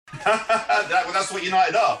That's what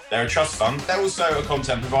United are. They're a trust fund. They're also a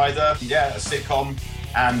content provider, a sitcom,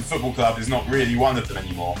 and football club is not really one of them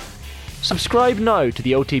anymore. Subscribe now to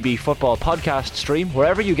the OTB Football Podcast stream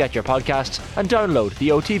wherever you get your podcasts and download the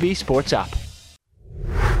OTB Sports app.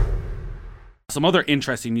 Some other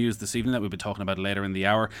interesting news this evening that we'll be talking about later in the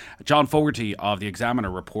hour. John Fogarty of The Examiner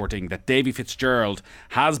reporting that Davy Fitzgerald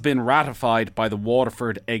has been ratified by the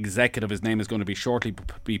Waterford executive. His name is going to be shortly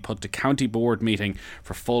be put to county board meeting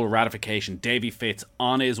for full ratification. Davy Fitz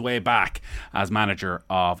on his way back as manager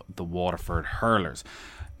of the Waterford Hurlers.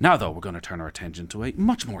 Now, though, we're going to turn our attention to a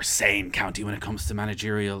much more sane county when it comes to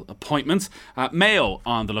managerial appointments. Mayo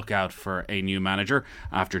on the lookout for a new manager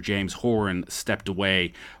after James Horan stepped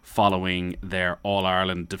away following their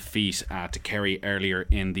All-Ireland defeat to Kerry earlier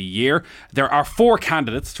in the year. There are 4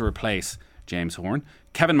 candidates to replace James Horan: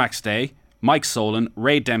 Kevin McStay, Mike Solon,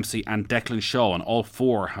 Ray Dempsey and Declan Shaw, and all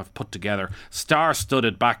 4 have put together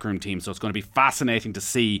star-studded backroom teams, so it's going to be fascinating to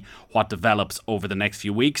see what develops over the next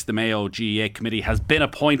few weeks. The Mayo GEA committee has been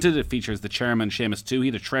appointed. It features the chairman Seamus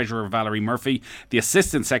Toohey, the treasurer Valerie Murphy, the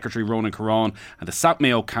assistant secretary Ronan Caron, and the South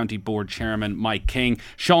Mayo County Board chairman Mike King,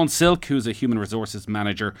 Sean Silk, who's a human resources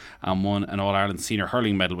manager and won an All-Ireland senior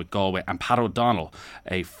hurling medal with Galway, and Pat O'Donnell,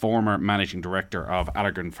 a former managing director of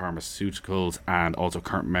Allergan Pharmaceuticals and also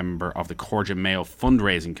current member of the Corja Mayo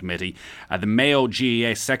fundraising committee. The Mayo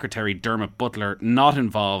GEA secretary Dermot Butler not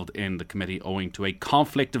involved in the committee owing to a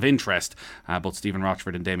conflict of interest. Both Stephen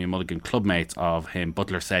Rochford and Damien Mulligan, clubmates of him.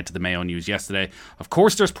 Butler said to the Mayo News yesterday, "Of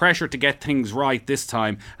course there's pressure to get things right this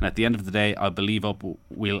time, and at the end of the day I believe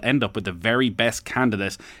we'll end up with the very best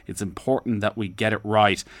candidate. It's important that we get it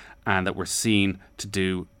right and that we're seen to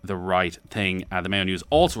do the right thing." The Mayo News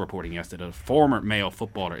also reporting yesterday that a former Mayo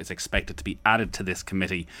footballer is expected to be added to this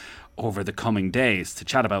committee over the coming days. To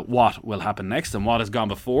chat about what will happen next and what has gone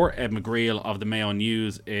before, Ed McGreal of the Mayo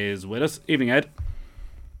News is with us. Evening, Ed.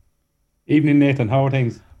 Evening, Nathan. How are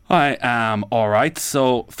things? I am alright.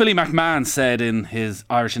 So Philly McMahon said in his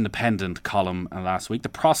Irish Independent column last week, the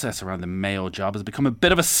process around the Mayo job has become a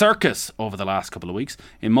bit of a circus over the last couple of weeks.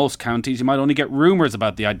 In most counties you might only get rumours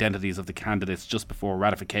about the identities of the candidates just before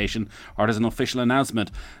ratification or there's an official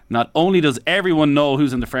announcement. Not only does everyone know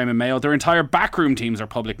who's in the frame in Mayo, their entire backroom teams are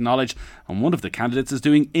public knowledge, and one of the candidates is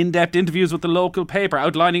doing in-depth interviews with the local paper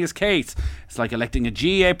outlining his case. It's like electing a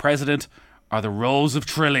GA president or the Rose of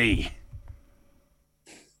Tralee.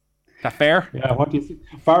 That fair? Yeah, what do you think?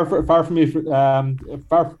 Far be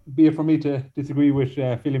it from me to disagree with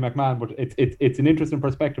Philly McMahon, but it's an interesting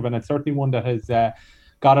perspective, and it's certainly one that has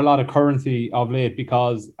got a lot of currency of late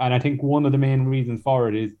and I think one of the main reasons for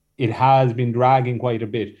it is it has been dragging quite a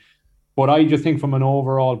bit. But I just think from an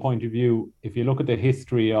overall point of view, if you look at the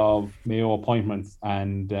history of Mayo appointments,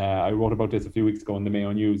 and I wrote about this a few weeks ago in the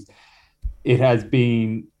Mayo News, it has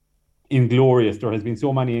been inglorious. There has been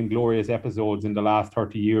so many inglorious episodes in the last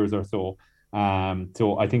 30 years or so.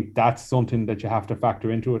 So I think that's something that you have to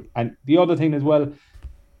factor into it. And the other thing as well,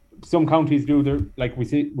 some counties do like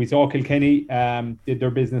we saw Kilkenny did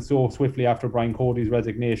their business so swiftly after Brian Cody's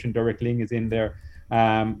resignation. Derek Ling is in there.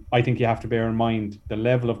 I think you have to bear in mind the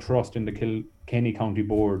level of trust in the Kilkenny County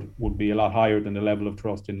Board would be a lot higher than the level of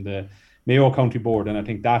trust in the Mayo County Board, and I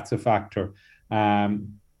think that's a factor.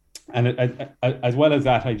 And as well as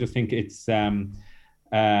that, I just think it's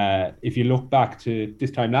if you look back to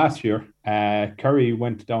this time last year, Kerry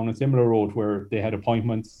went down a similar road where they had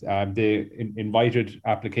appointments. They invited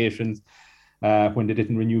applications when they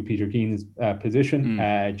didn't renew Peter Keane's position.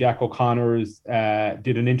 Jack O'Connor's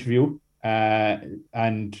did an interview,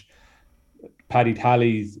 and Paddy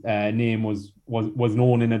Talley's name was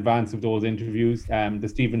known in advance of those interviews. The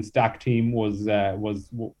Stephen Stack team was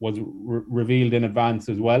revealed in advance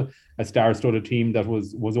as well, a star-studded team that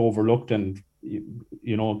was overlooked, and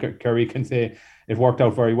you know, Kerry can say it worked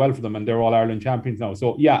out very well for them, and they're all Ireland champions now.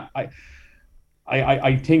 So yeah,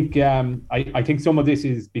 I think some of this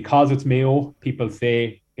is because it's Mayo. People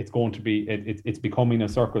say it's going to be it's becoming a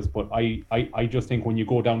circus, but I just think when you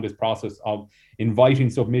go down this process of inviting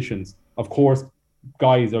submissions, of course,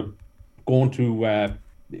 guys are going to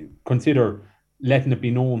consider letting it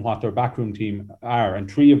be known what their backroom team are, and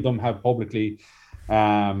 3 of them have publicly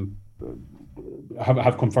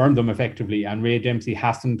have confirmed them effectively, and Ray Dempsey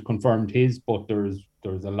hasn't confirmed his, but there's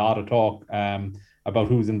a lot of talk about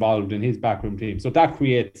who's involved in his backroom team. So that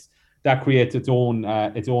creates its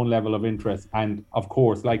own level of interest, and of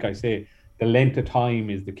course, like I say, the length of time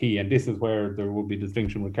is the key, and this is where there will be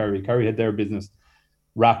distinction with Kerry. Kerry had their business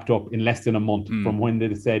wrapped up in less than a month from when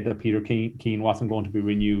they said that Peter Keane wasn't going to be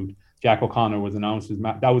renewed. Jack O'Connor was announced as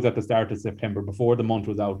that was at the start of September. Before the month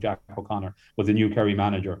was out, Jack O'Connor was the new Kerry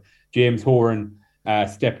manager. James Horan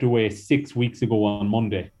stepped away 6 weeks ago on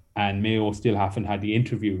Monday, and Mayo still haven't had the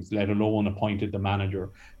interviews, let alone appointed the manager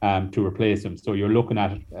to replace him. So you're looking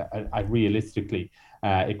at realistically,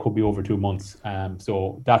 it could be over 2 months.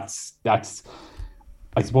 So that's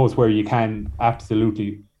I suppose where you can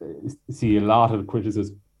absolutely see a lot of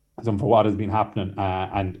criticism for what has been happening,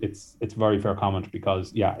 and it's very fair comment,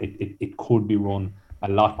 because it could be run a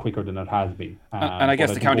lot quicker than it has been. And I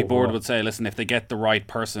guess the county board would say, listen, if they get the right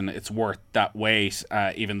person, it's worth that wait.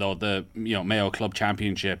 Even though the Mayo Club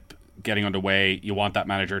Championship getting underway, you want that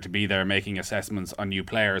manager to be there making assessments on new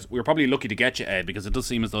players. We were probably lucky to get you, Ed, because it does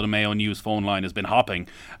seem as though the Mayo News phone line has been hopping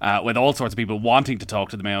with all sorts of people wanting to talk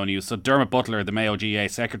to the Mayo News. So Dermot Butler, the Mayo GA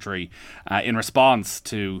secretary, in response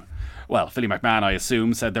to, well, Philly McMahon, I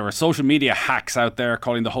assume, said there are social media hacks out there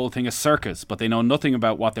calling the whole thing a circus, but they know nothing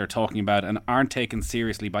about what they're talking about and aren't taken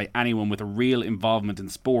seriously by anyone with a real involvement in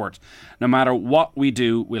sport. No matter what we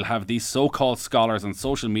do, we'll have these so-called scholars on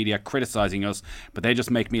social media criticising us, but they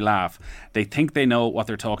just make me laugh. They think they know what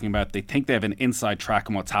they're talking about. They think they have an inside track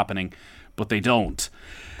on what's happening, but they don't.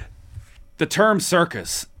 The term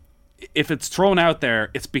circus, if it's thrown out there,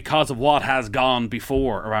 it's because of what has gone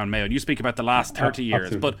before around Mayo. And you speak about the last 30 years,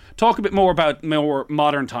 Absolutely. but talk a bit more about more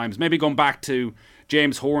modern times, maybe going back to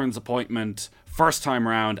James Horan's appointment first time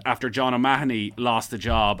round after John O'Mahony lost the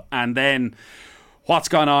job, and then what's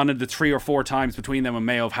gone on in the 3 or 4 times between them when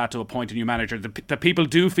Mayo have had to appoint a new manager. The people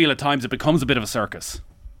do feel at times it becomes a bit of a circus.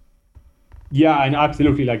 Yeah, and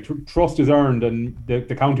absolutely, like trust is earned, and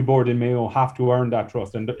the county board in Mayo have to earn that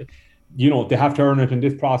trust, and they have to earn it in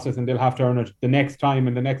this process, and they'll have to earn it the next time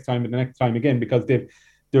and the next time and the next time again, because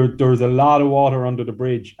there's a lot of water under the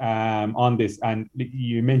bridge on this. And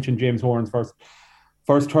you mentioned James Horan's first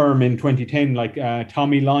term in 2010. Like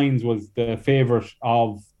Tommy Lyons was the favourite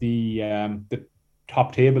of the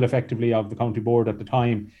top table, effectively, of the county board at the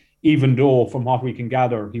time, even though, from what we can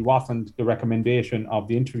gather, he wasn't the recommendation of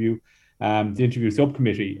the interview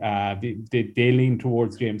subcommittee. They leaned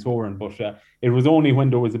towards James Horan, but it was only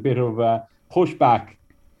when there was a bit of pushback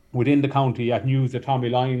within the county at news that Tommy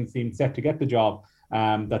Lyons seemed set to get the job,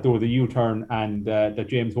 that there was a U-turn, and that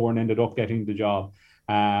James Horan ended up getting the job.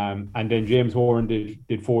 And then James Horan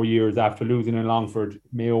did 4 years after losing in Longford.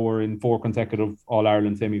 Mayo were in 4 consecutive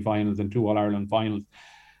All-Ireland semi-finals and 2 All-Ireland finals.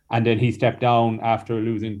 And then he stepped down after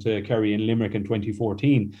losing to Kerry and Limerick in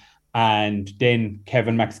 2014. And then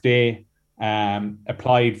Kevin McStay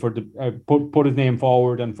applied for put his name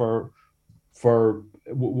forward, and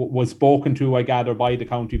was spoken to, I gather, by the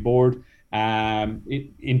county board.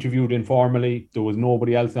 Interviewed informally. There was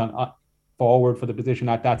nobody else forward for the position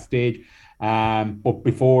at that stage. But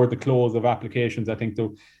before the close of applications, I think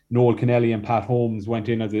Noel Kennelly and Pat Holmes went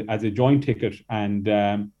in as a joint ticket, and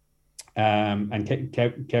Kevin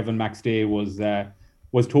McStay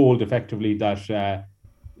was told effectively that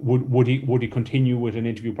would he continue with an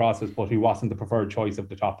interview process, but he wasn't the preferred choice of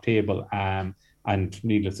the top table. And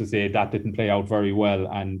needless to say, that didn't play out very well.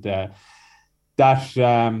 And the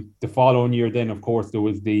following year, then, of course, there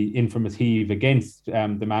was the infamous heave against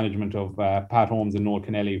the management of Pat Holmes and Noel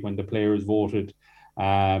Kennelly, when the players voted,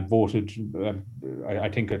 I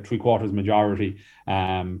think, a 3/4 majority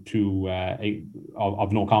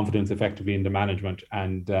of no confidence, effectively, in the management.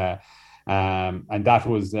 And that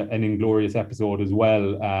was an inglorious episode as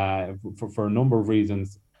well, for a number of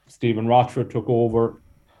reasons. Stephen Rochford took over,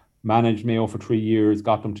 managed Mayo for 3 years,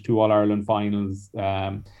 got them to 2 All-Ireland finals,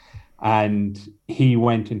 and he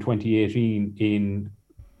went in 2018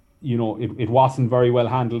 it wasn't very well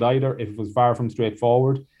handled either. It was far from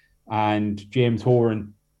straightforward. And James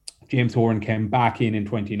Horan came back in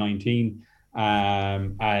 2019,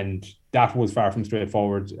 and that was far from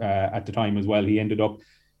straightforward at the time as well. He ended up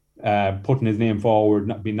putting his name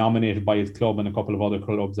forward, being nominated by his club and a couple of other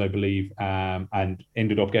clubs, I believe, and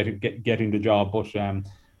ended up getting the job. But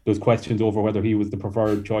there's questions over whether he was the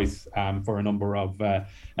preferred choice for a number of the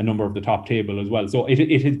top table as well. So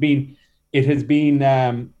it has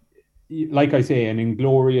been like I say, an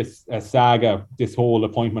inglorious saga, this whole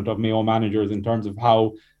appointment of Mayo managers, in terms of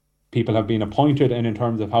how people have been appointed and in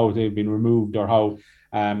terms of how they've been removed, or how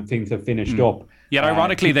things have finished up. Yet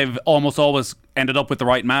ironically, they've almost always ended up with the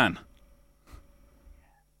right man.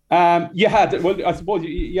 Well, I suppose,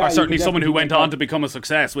 or certainly someone who went on to become a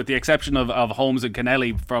success, with the exception of Holmes and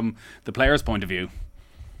Kennelly from the players' point of view.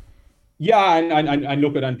 Yeah, and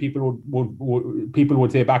look at, and people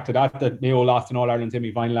would say back to that Mayo lost an All-Ireland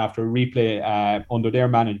semi-final after a replay under their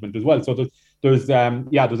management as well. So there's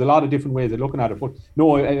a lot of different ways of looking at it. But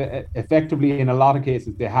no, effectively, in a lot of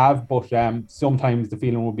cases they have, but sometimes the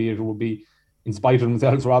feeling will be in spite of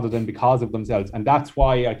themselves rather than because of themselves. And that's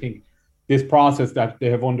why I think this process that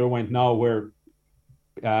they have underwent now, where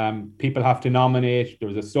People have to nominate.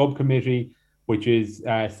 There's a subcommittee which is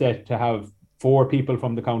set to have 4 people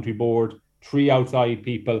from the county board, 3 outside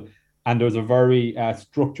people, and there's a very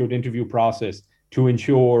structured interview process to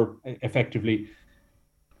ensure effectively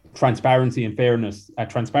transparency and fairness,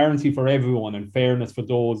 transparency for everyone and fairness for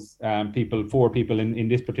those 4 people in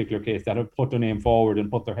this particular case that have put their name forward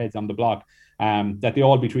and put their heads on the block, that they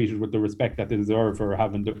all be treated with the respect that they deserve for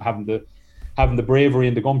having the bravery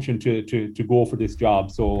and the gumption to go for this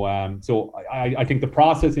job. So I think the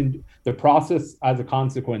process as a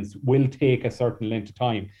consequence will take a certain length of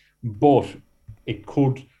time, but it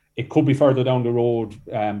could be further down the road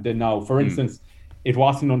than now. For instance, it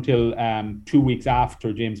wasn't until 2 weeks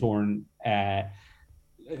after James Horan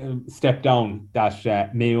stepped down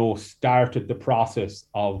that Mayo started the process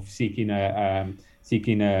of seeking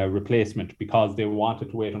a replacement, because they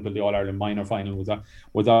wanted to wait until the All-Ireland minor final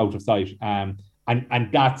was out of sight. And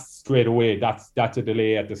that's straight away. That's a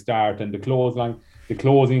delay at the start. And the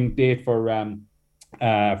closing date for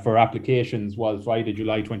applications was Friday,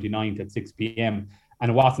 July 29th at 6 p.m.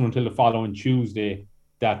 And it wasn't until the following Tuesday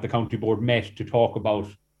that the county board met to talk about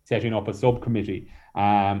setting up a subcommittee.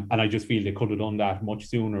 And I just feel they could have done that much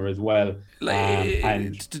sooner as well.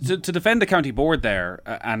 And to defend the county board there,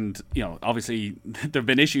 and obviously there have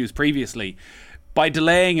been issues previously, by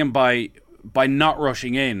delaying and by not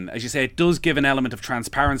rushing in, as you say, it does give an element of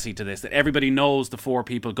transparency to this, that everybody knows the 4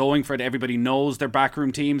 people going for it, everybody knows their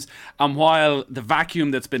backroom teams. And while the vacuum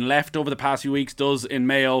that's been left over the past few weeks does in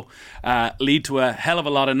Mayo lead to a hell of a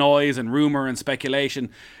lot of noise and rumour and speculation,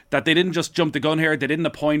 that they didn't just jump the gun here, they didn't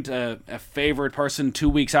appoint a favoured person 2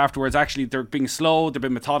 weeks afterwards. Actually, they're being slow, they're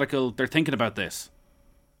being methodical, they're thinking about this.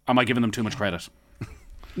 Am I giving them too much credit?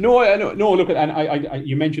 No. Look, and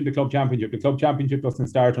you mentioned the club championship. The club championship doesn't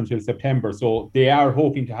start until September, so they are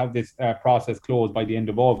hoping to have this process closed by the end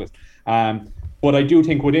of August. But I do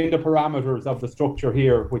think within the parameters of the structure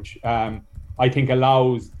here, which I think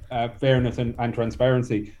allows fairness and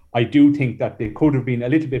transparency, I do think that they could have been a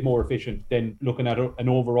little bit more efficient than looking at an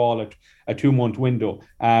overall a 2-month window.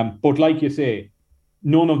 But like you say,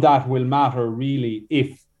 none of that will matter really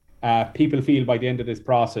if people feel by the end of this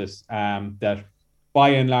process that, by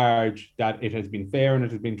and large, that it has been fair and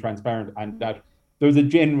it has been transparent, and that there's a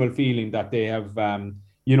general feeling that they have,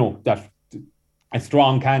 that a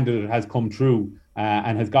strong candidate has come through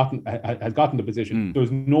and has gotten the position.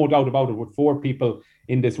 There's no doubt about it. With 4 people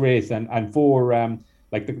in this race and 4,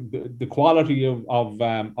 like the quality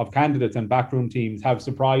of candidates and backroom teams have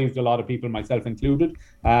surprised a lot of people, myself included.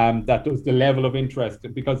 That was the level of interest,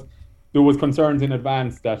 because there was concerns in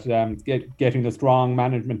advance that getting a strong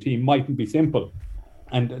management team mightn't be simple.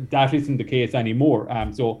 And that isn't the case anymore.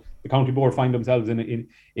 So the county board find themselves in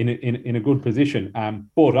a good position.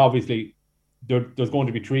 But obviously, there's going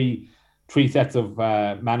to be three sets of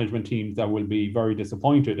management teams that will be very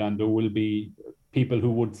disappointed, and there will be people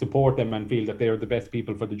who would support them and feel that they are the best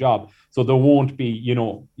people for the job. So there won't be,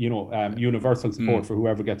 universal support for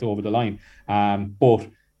whoever gets over the line. But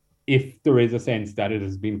if there is a sense that it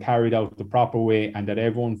has been carried out the proper way and that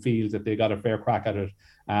everyone feels that they got a fair crack at it,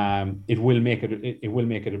 it will make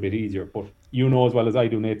it a bit easier. But as well as I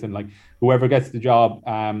do, Nathan, like whoever gets the job,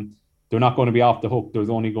 they're not going to be off the hook. There's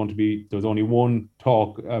only one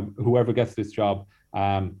talk. Whoever gets this job,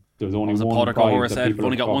 there's only one prize that people have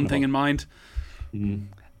only got one thing in mind.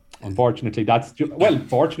 Unfortunately,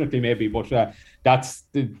 fortunately maybe, but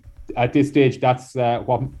at this stage, that's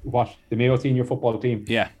what the Mayo senior football team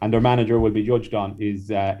and their manager will be judged on is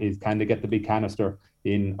kind of get the big canister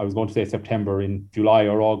in, I was going to say September, in July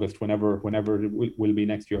or August, whenever it will be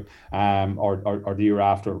next year, or the year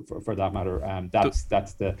after, for that matter. That's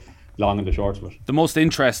the long and the short of it. The most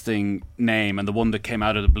interesting name, and the one that came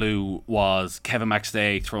out of the blue, was Kevin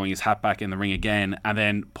McStay throwing his hat back in the ring again, and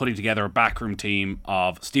then putting together a backroom team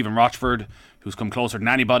of Stephen Rochford, who's come closer than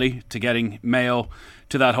anybody to getting Mayo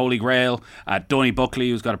to that holy grail, Donny Buckley,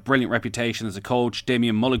 who's got a brilliant reputation as a coach,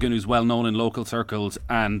 Damien Mulligan, who's well known in local circles,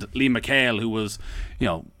 and Liam McHale, who was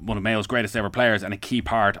one of Mayo's greatest ever players and a key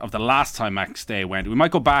part of the last time Max Day went. We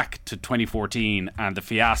might go back to 2014 and the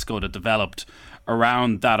fiasco that developed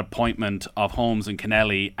around that appointment of Holmes and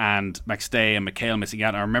Kennelly, and McStay and McHale missing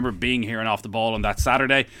out. I remember being here and off the ball on that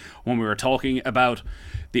Saturday when we were talking about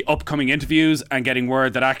the upcoming interviews and getting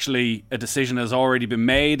word that actually a decision has already been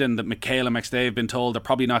made and that McHale and McStay have been told they're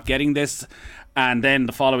probably not getting this. And then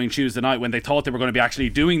the following Tuesday night, when they thought they were going to be actually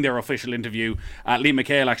doing their official interview, Liam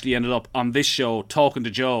McHale actually ended up on this show talking to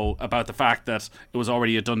Joe about the fact that it was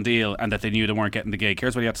already a done deal and that they knew they weren't getting the gig.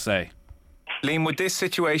 Here's what he had to say. Liam, with this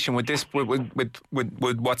situation, with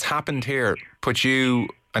what's happened here, put you,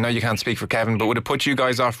 I know you can't speak for Kevin, but would it put you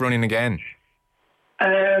guys off running again?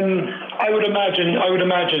 I would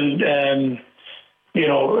imagine.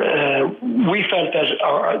 We felt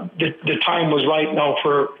that the time was right now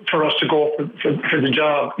for us to go for the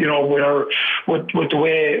job. With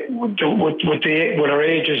our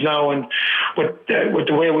ages now, and with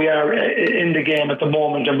the way we are in the game at the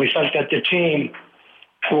moment, and we felt that the team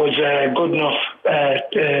was good enough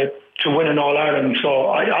to win an All-Ireland. So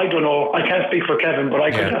I don't know. I can't speak for Kevin, but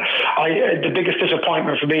the biggest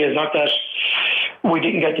disappointment for me is not that we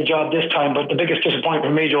didn't get the job this time, but the biggest disappointment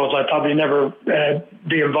for me, Joe, is I'd probably never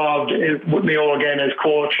be involved with Mayo again as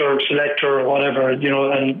coach or selector or whatever, and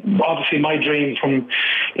obviously my dream from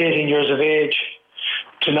 18 years of age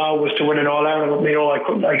to now was to win an All-Ireland with Mayo. I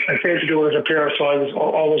failed to do it as a player, so I was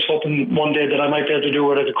always hoping one day that I might be able to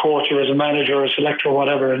do it as a coach or as a manager or a selector or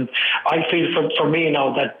whatever. And I feel for me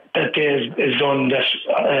now that day is done,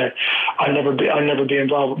 that I'll never be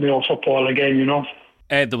involved with Mayo football again,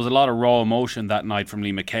 Ed, there was a lot of raw emotion that night from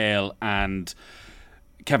Lee McHale, and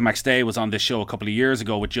Kevin McStay was on this show a couple of years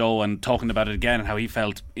ago with Joe and talking about it again and how he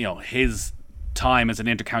felt, his time as an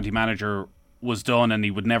inter-county manager was done and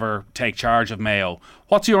he would never take charge of Mayo.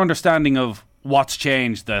 What's your understanding of what's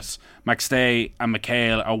changed that McStay and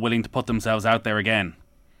McHale are willing to put themselves out there again?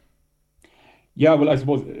 Yeah, well, I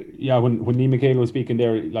suppose, when Lee McHale was speaking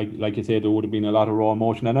there, like you said, there would have been a lot of raw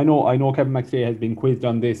emotion. And I know Kevin McStay has been quizzed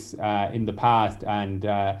on this in the past, and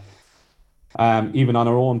even on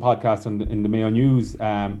our own podcast in the Mayo News,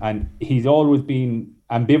 and he's always been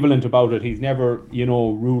ambivalent about it. He's never,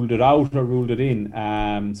 ruled it out or ruled it in.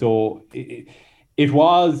 So it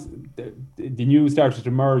was, the news started to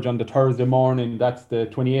emerge on the Thursday morning. That's the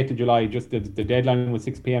 28th of July. Just the deadline was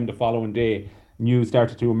 6 p.m. the following day. News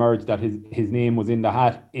started to emerge that his name was in the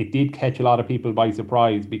hat. It did catch a lot of people by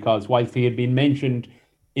surprise, because whilst he had been mentioned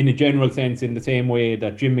in a general sense in the same way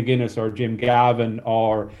that Jim McGuinness or Jim Gavin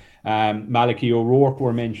or Malachy O'Rourke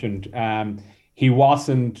were mentioned, he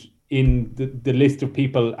wasn't in the list of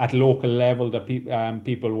people at local level that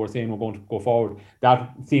people were saying were going to go forward.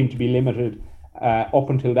 That seemed to be limited up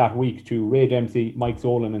until that week to Ray Dempsey, Mike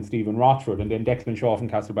Solan and Stephen Rochford, and then Declan Shaw from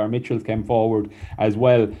Castlebar Mitchells came forward as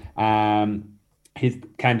well. His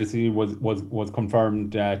candidacy was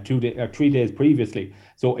confirmed 3 days previously,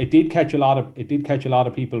 so it did catch a lot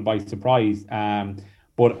of people by surprise.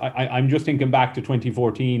 But I'm just thinking back to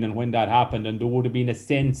 2014 and when that happened, and there would have been a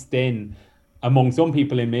sense then among some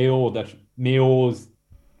people in Mayo that Mayo's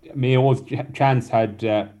chance had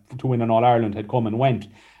to win an All Ireland had come and went,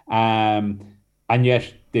 and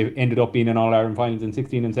yet they ended up being in All Ireland finals in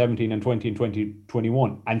 16 and 17 and 20 and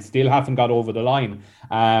 2021, and still haven't got over the line.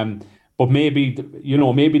 But maybe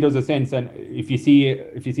there's a sense, and if you see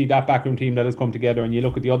that backroom team that has come together, and you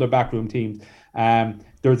look at the other backroom teams,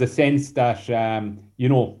 there's a sense that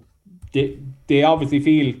they obviously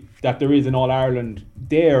feel that there is an All Ireland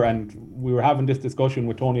there. And we were having this discussion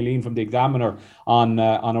with Tony Lean from the Examiner on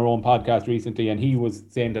our own podcast recently, and he was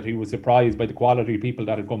saying that he was surprised by the quality of people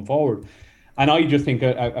that had come forward. And I just think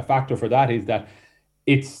a factor for that is that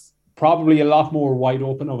it's probably a lot more wide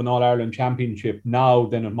open of an All-Ireland championship now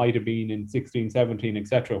than it might have been in 16, 17,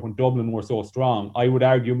 etc. when Dublin were so strong. I would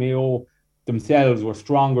argue Mayo themselves were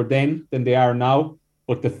stronger then than they are now,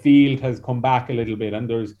 but the field has come back a little bit. And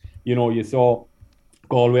there's, you saw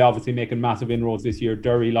Galway obviously making massive inroads this year,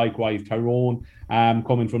 Derry likewise, Tyrone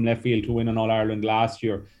coming from left field to win an All-Ireland last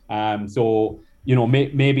year. So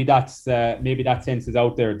maybe that sense is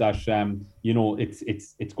out there that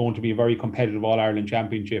it's going to be a very competitive All-Ireland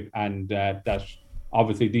championship, and that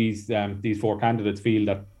obviously these four candidates feel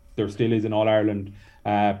that there still is an All-Ireland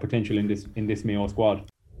potential in this Mayo squad.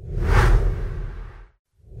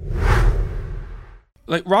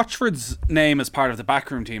 Like, Rochford's name as part of the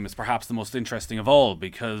backroom team is perhaps the most interesting of all,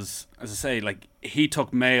 because, as I say, like, he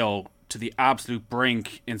took Mayo to the absolute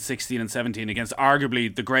brink in 16 and 17 against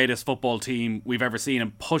arguably the greatest football team we've ever seen,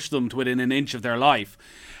 and pushed them to within an inch of their life.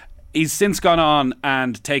 He's since gone on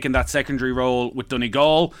and taken that secondary role with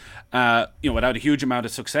Donegal, without a huge amount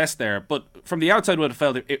of success there. But from the outside, would have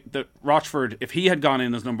felt that Rochford, if he had gone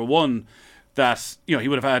in as number one, that he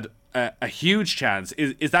would have had a huge chance.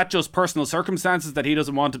 Is that just personal circumstances that he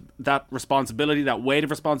doesn't want that responsibility, that weight of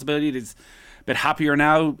responsibility? He's a bit happier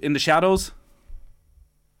now in the shadows?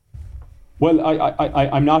 Well,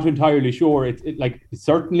 I'm not entirely sure.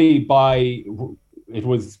 Certainly it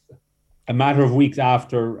was a matter of weeks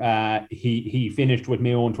after he finished with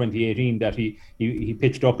Mayo in 2018 that he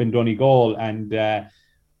pitched up in Donegal, and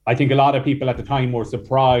I think a lot of people at the time were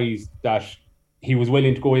surprised that he was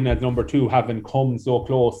willing to go in as number two, having come so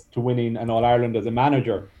close to winning an All-Ireland as a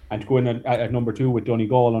manager, and to go in at number two with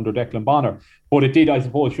Donegal under Declan Bonner. But it did, I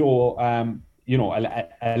suppose, show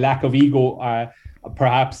a lack of ego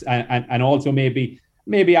perhaps, and also maybe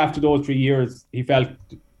after those 3 years, he felt,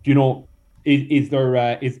 is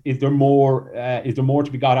there more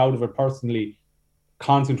to be got out of it personally,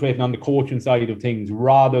 concentrating on the coaching side of things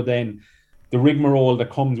rather than the rigmarole that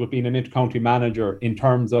comes with being an intercounty manager in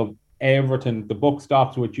terms of everything. The buck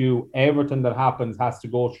stops with you. Everything that happens has to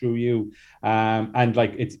go through you, and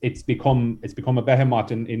like it's become a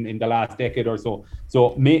behemoth in the last decade or so.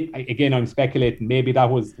 So again, I'm speculating. Maybe that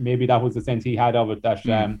was the sense he had of it, that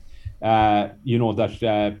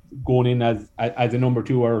that going in as a number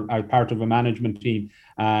two or as part of a management team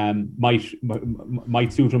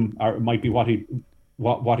might suit him, or might be what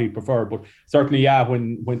he preferred. But certainly,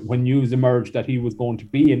 when news emerged that he was going to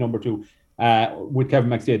be a number two with Kevin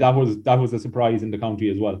McStay, that was a surprise in the county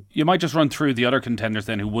as well. You might just run through the other contenders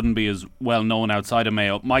then who wouldn't be as well known outside of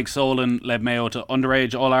Mayo. Mike Solon led Mayo to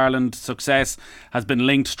underage All-Ireland success, has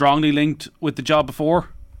been strongly linked with the job before.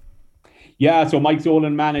 Yeah, so Mike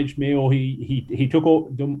Solon managed Mayo. He took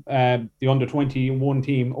the under-21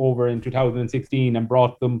 team over in 2016 and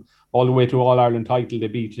brought them all the way to All-Ireland title. They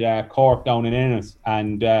beat Cork down in Ennis,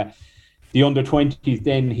 and the under-20s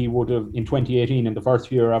then, he would have, in 2018, in the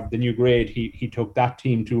first year of the new grade, he took that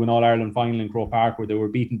team to an All-Ireland final in Croke Park where they were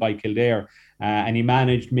beaten by Kildare. And he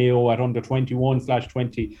managed Mayo at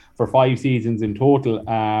under-21/20 for 5 seasons in total,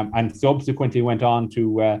 and subsequently went on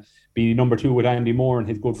to be number 2 with Andy Moore and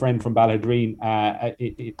his good friend from Balladreen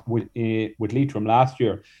with Leitrim last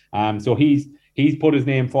year. So he's put his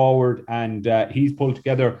name forward, and he's pulled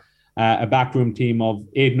together a backroom team of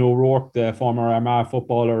Aidan O'Rourke, the former Armagh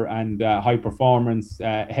footballer and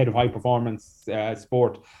head of high performance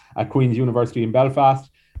sport at Queen's University in Belfast.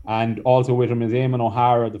 And also with him is Eamon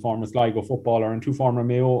O'Hara, the former Sligo footballer, and 2 former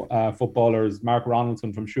Mayo footballers, Mark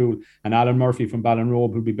Ronaldson from Shule and Alan Murphy from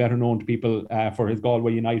Ballinrobe, who'll be better known to people for his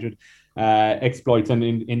Galway United exploits, and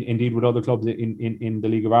indeed with other clubs in the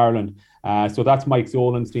League of Ireland. So that's Mike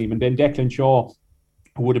Solon's team. And then Declan Shaw,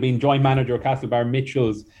 who would have been joint manager of Castlebar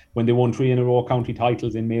Mitchells when they won 3 in a row county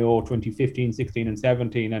titles in Mayo 2015, 16 and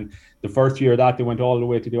 17. And the first year of that, they went all the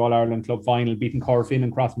way to the All-Ireland Club final, beating Corofin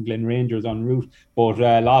and Crossmaglen Rangers en route, but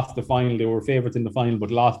lost the final. They were favourites in the final,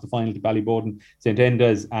 but lost the final to Ballyboden St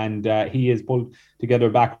Enda's. And he has pulled together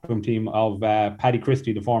a backroom team of Paddy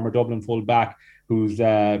Christie, the former Dublin full-back, who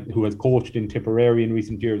has coached in Tipperary in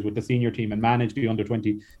recent years with the senior team and managed the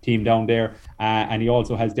under-20 team down there. And he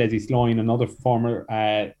also has Desi Sloyne, another former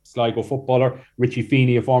Sligo footballer, Richie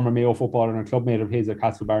Feeney, a former Mayo footballer and a clubmate of his at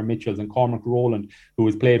Castlebar Mitchells, and Cormac Rowland, who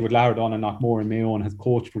has played with Lardon and Knockmore in Mayo and has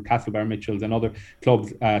coached with Castlebar Mitchells and other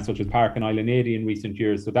clubs such as Park and Island 80 in recent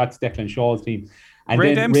years. So that's Declan Shaw's team. And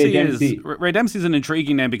Ray Dempsey is an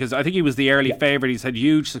intriguing name because I think he was the early favourite. He's had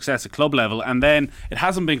huge success at club level, and then it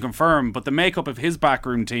hasn't been confirmed, but the makeup of his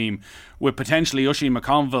backroom team with potentially Oisin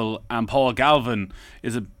McConville and Paul Galvin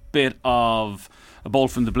is a bit of a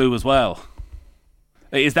bolt from the blue as well.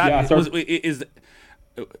 Is that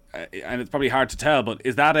and it's probably hard to tell, but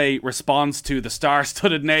is that a response to the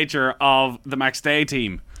star-studded nature of the McStay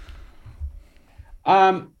team?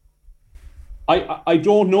 I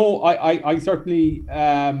don't know. I certainly,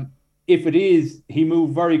 if it is, he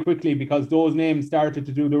moved very quickly because those names started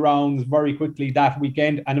to do the rounds very quickly that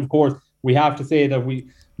weekend. And of course, we have to say that we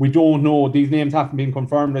don't know. These names haven't been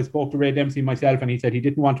confirmed. I spoke to Ray Dempsey myself, and he said he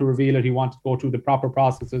didn't want to reveal it. He wanted to go through the proper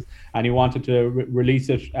processes, and he wanted to release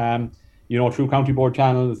it, through county board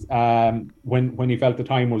channels when he felt the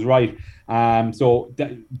time was right.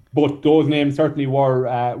 But those names certainly were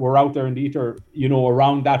out there in the ether,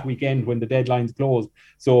 around that weekend when the deadlines closed.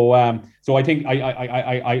 So I think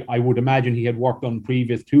I would imagine he had worked on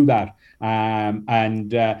previous to that.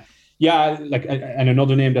 And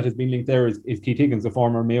another name that has been linked there is Keith Higgins, the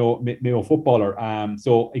former Mayo footballer.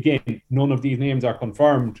 So again, none of these names are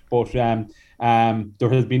confirmed, but there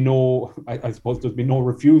has been no, I suppose there's been no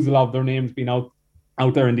refusal of their names being out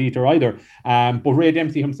there in the ether either. But Ray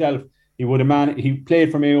Dempsey himself, he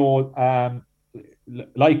played for Mayo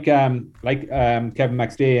like Kevin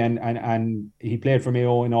McStay, and he played for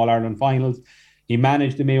Mayo in All-Ireland finals. He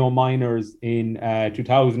managed the Mayo minors in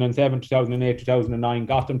 2007, 2008, 2009,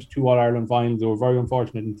 got them to 2 All-Ireland finals. They were very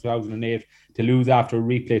unfortunate in 2008 to lose after a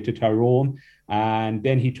replay to Tyrone. And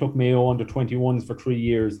then he took Mayo under 21s for 3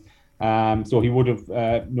 years. So he would have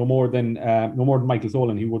no more than Michael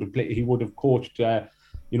Solon. He would have coached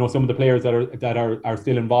some of the players that are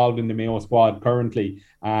still involved in the Mayo squad currently.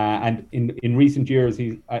 And in recent years,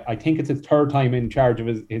 I think it's his 3rd time in charge of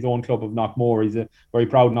his own club of Knockmore. He's a very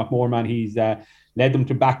proud Knockmore man. He's led them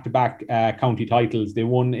to back-to-back county titles. They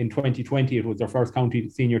won in 2020. It was their first county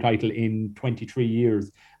senior title in 23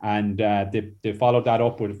 years. And they followed that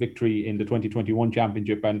up with a victory in the 2021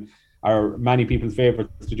 championship. And are many people's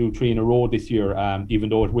favourites to do 3 in a row this year, even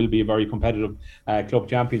though it will be a very competitive club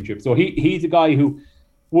championship. So he's a guy who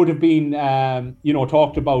would have been,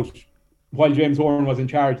 talked about while James Horan was in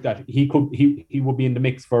charge, that he would be in the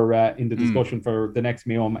mix for in the discussion for the next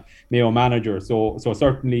Mayo manager. So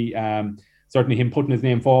certainly him putting his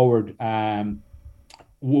name forward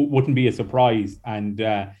wouldn't be a surprise. And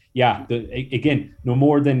again, no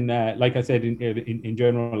more than like I said in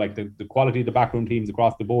general, like the quality of the backroom teams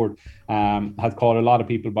across the board has caught a lot of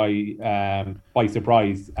people by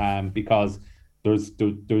surprise, because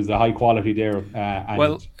there's a high quality there.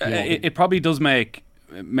 It probably does make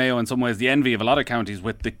Mayo in some ways the envy of a lot of counties,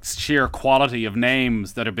 with the sheer quality of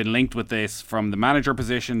names that have been linked with this, from the manager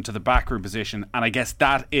position to the backroom position. And I guess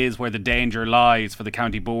that is where the danger lies for the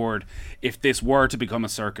county board if this were to become a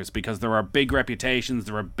circus, because there are big reputations,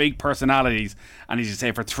 there are big personalities, and as you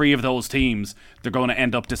say, for 3 of those teams they're going to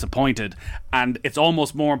end up disappointed, and it's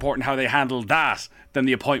almost more important how they handle that than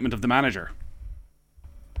the appointment of the manager.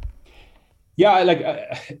 Yeah, like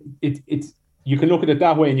it's you can look at it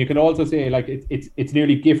that way, and you can also say like it's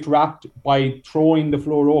nearly gift wrapped by throwing the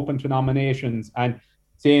floor open to nominations and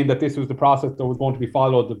saying that this was the process that was going to be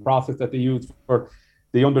followed, the process that they used for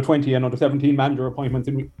the under 20 and under 17 manager appointments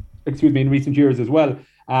in recent years as well.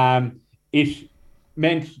 It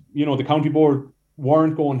meant the county board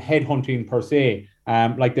weren't going headhunting per se,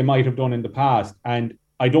 like they might have done in the past. And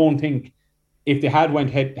I don't think if they had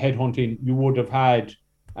went headhunting, you would have had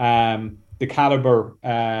the caliber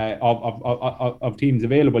of teams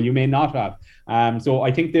available. You may not have. So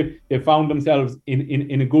I think they've found themselves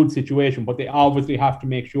in a good situation, but they obviously have to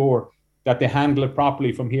make sure that they handle it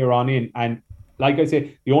properly from here on in. And like I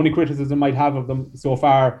say, the only criticism I might have of them so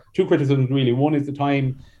far, 2 criticisms really. One is the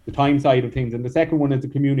time side of things, and the second one is the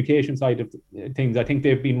communication side of things. I think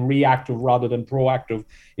they've been reactive rather than proactive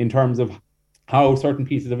in terms of how certain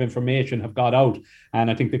pieces of information have got out, and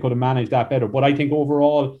I think they could have managed that better. But I think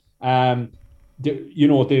overall, they're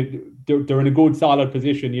in a good solid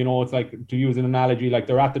position. It's like, to use an analogy, like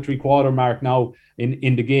they're at the 3/4 mark now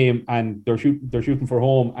in the game, and they're shooting for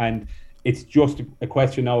home, and it's just a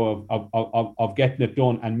question now of getting it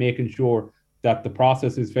done and making sure that the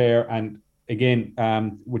process is fair. And again,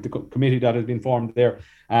 with the committee that has been formed there,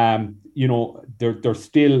 they're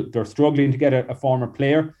struggling to get a former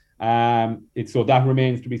player. So that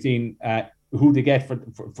remains to be seen who they get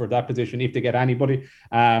for that position, if they get anybody.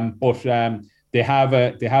 But they have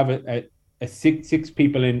a six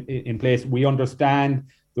people in place. We understand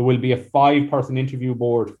there will be a 5-person interview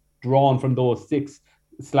board drawn from those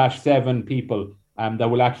 6/7 people that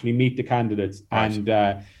will actually meet the candidates. Right.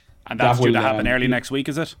 And that's due to happen early next week,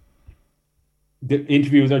 is it? The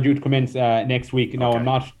interviews are due to commence next week. Now, okay. I'm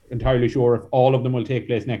not entirely sure if all of them will take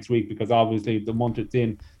place next week, because obviously the month it's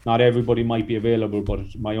in, not everybody might be available, but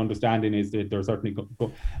my understanding is that they're certainly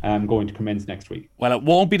going to commence next week. Well, it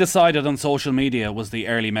won't be decided on social media, was the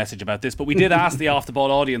early message about this, but we did ask the off-the-ball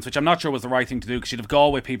audience, which I'm not sure was the right thing to do, because you'd have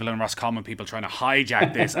Galway people and Roscommon people trying to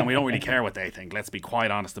hijack this, and we don't really care what they think. Let's be quite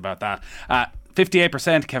honest about that.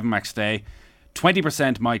 58% Kevin McStay,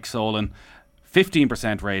 20% Mike Solon,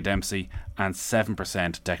 15% Ray Dempsey, and 7%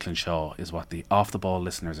 Declan Shaw is what the off-the-ball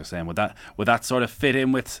listeners are saying. Would that sort of fit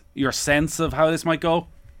in with your sense of how this might go?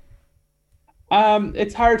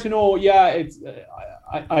 It's hard to know. Yeah, it's.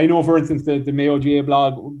 I know, for instance, the Mayo GA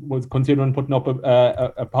blog was considering putting up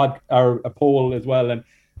a poll as well, and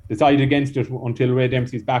decided against it until Ray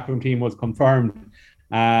Dempsey's backroom team was confirmed.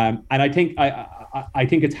 And I think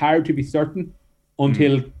it's hard to be certain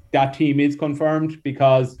until that team is confirmed,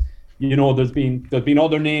 because there's been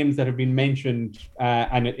other names that have been mentioned,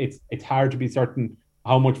 and it's hard to be certain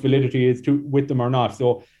how much validity is with them or not.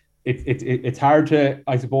 So it's hard to,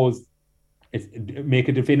 I suppose, make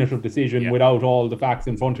a definitive decision without all the facts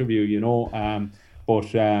in front of you.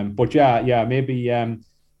 But yeah, maybe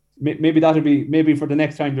that'll be, maybe for the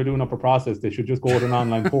next time they're doing up a process, they should just go with an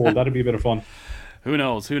online poll. That'd be a bit of fun. Who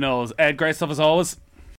knows? Ed, great stuff as always.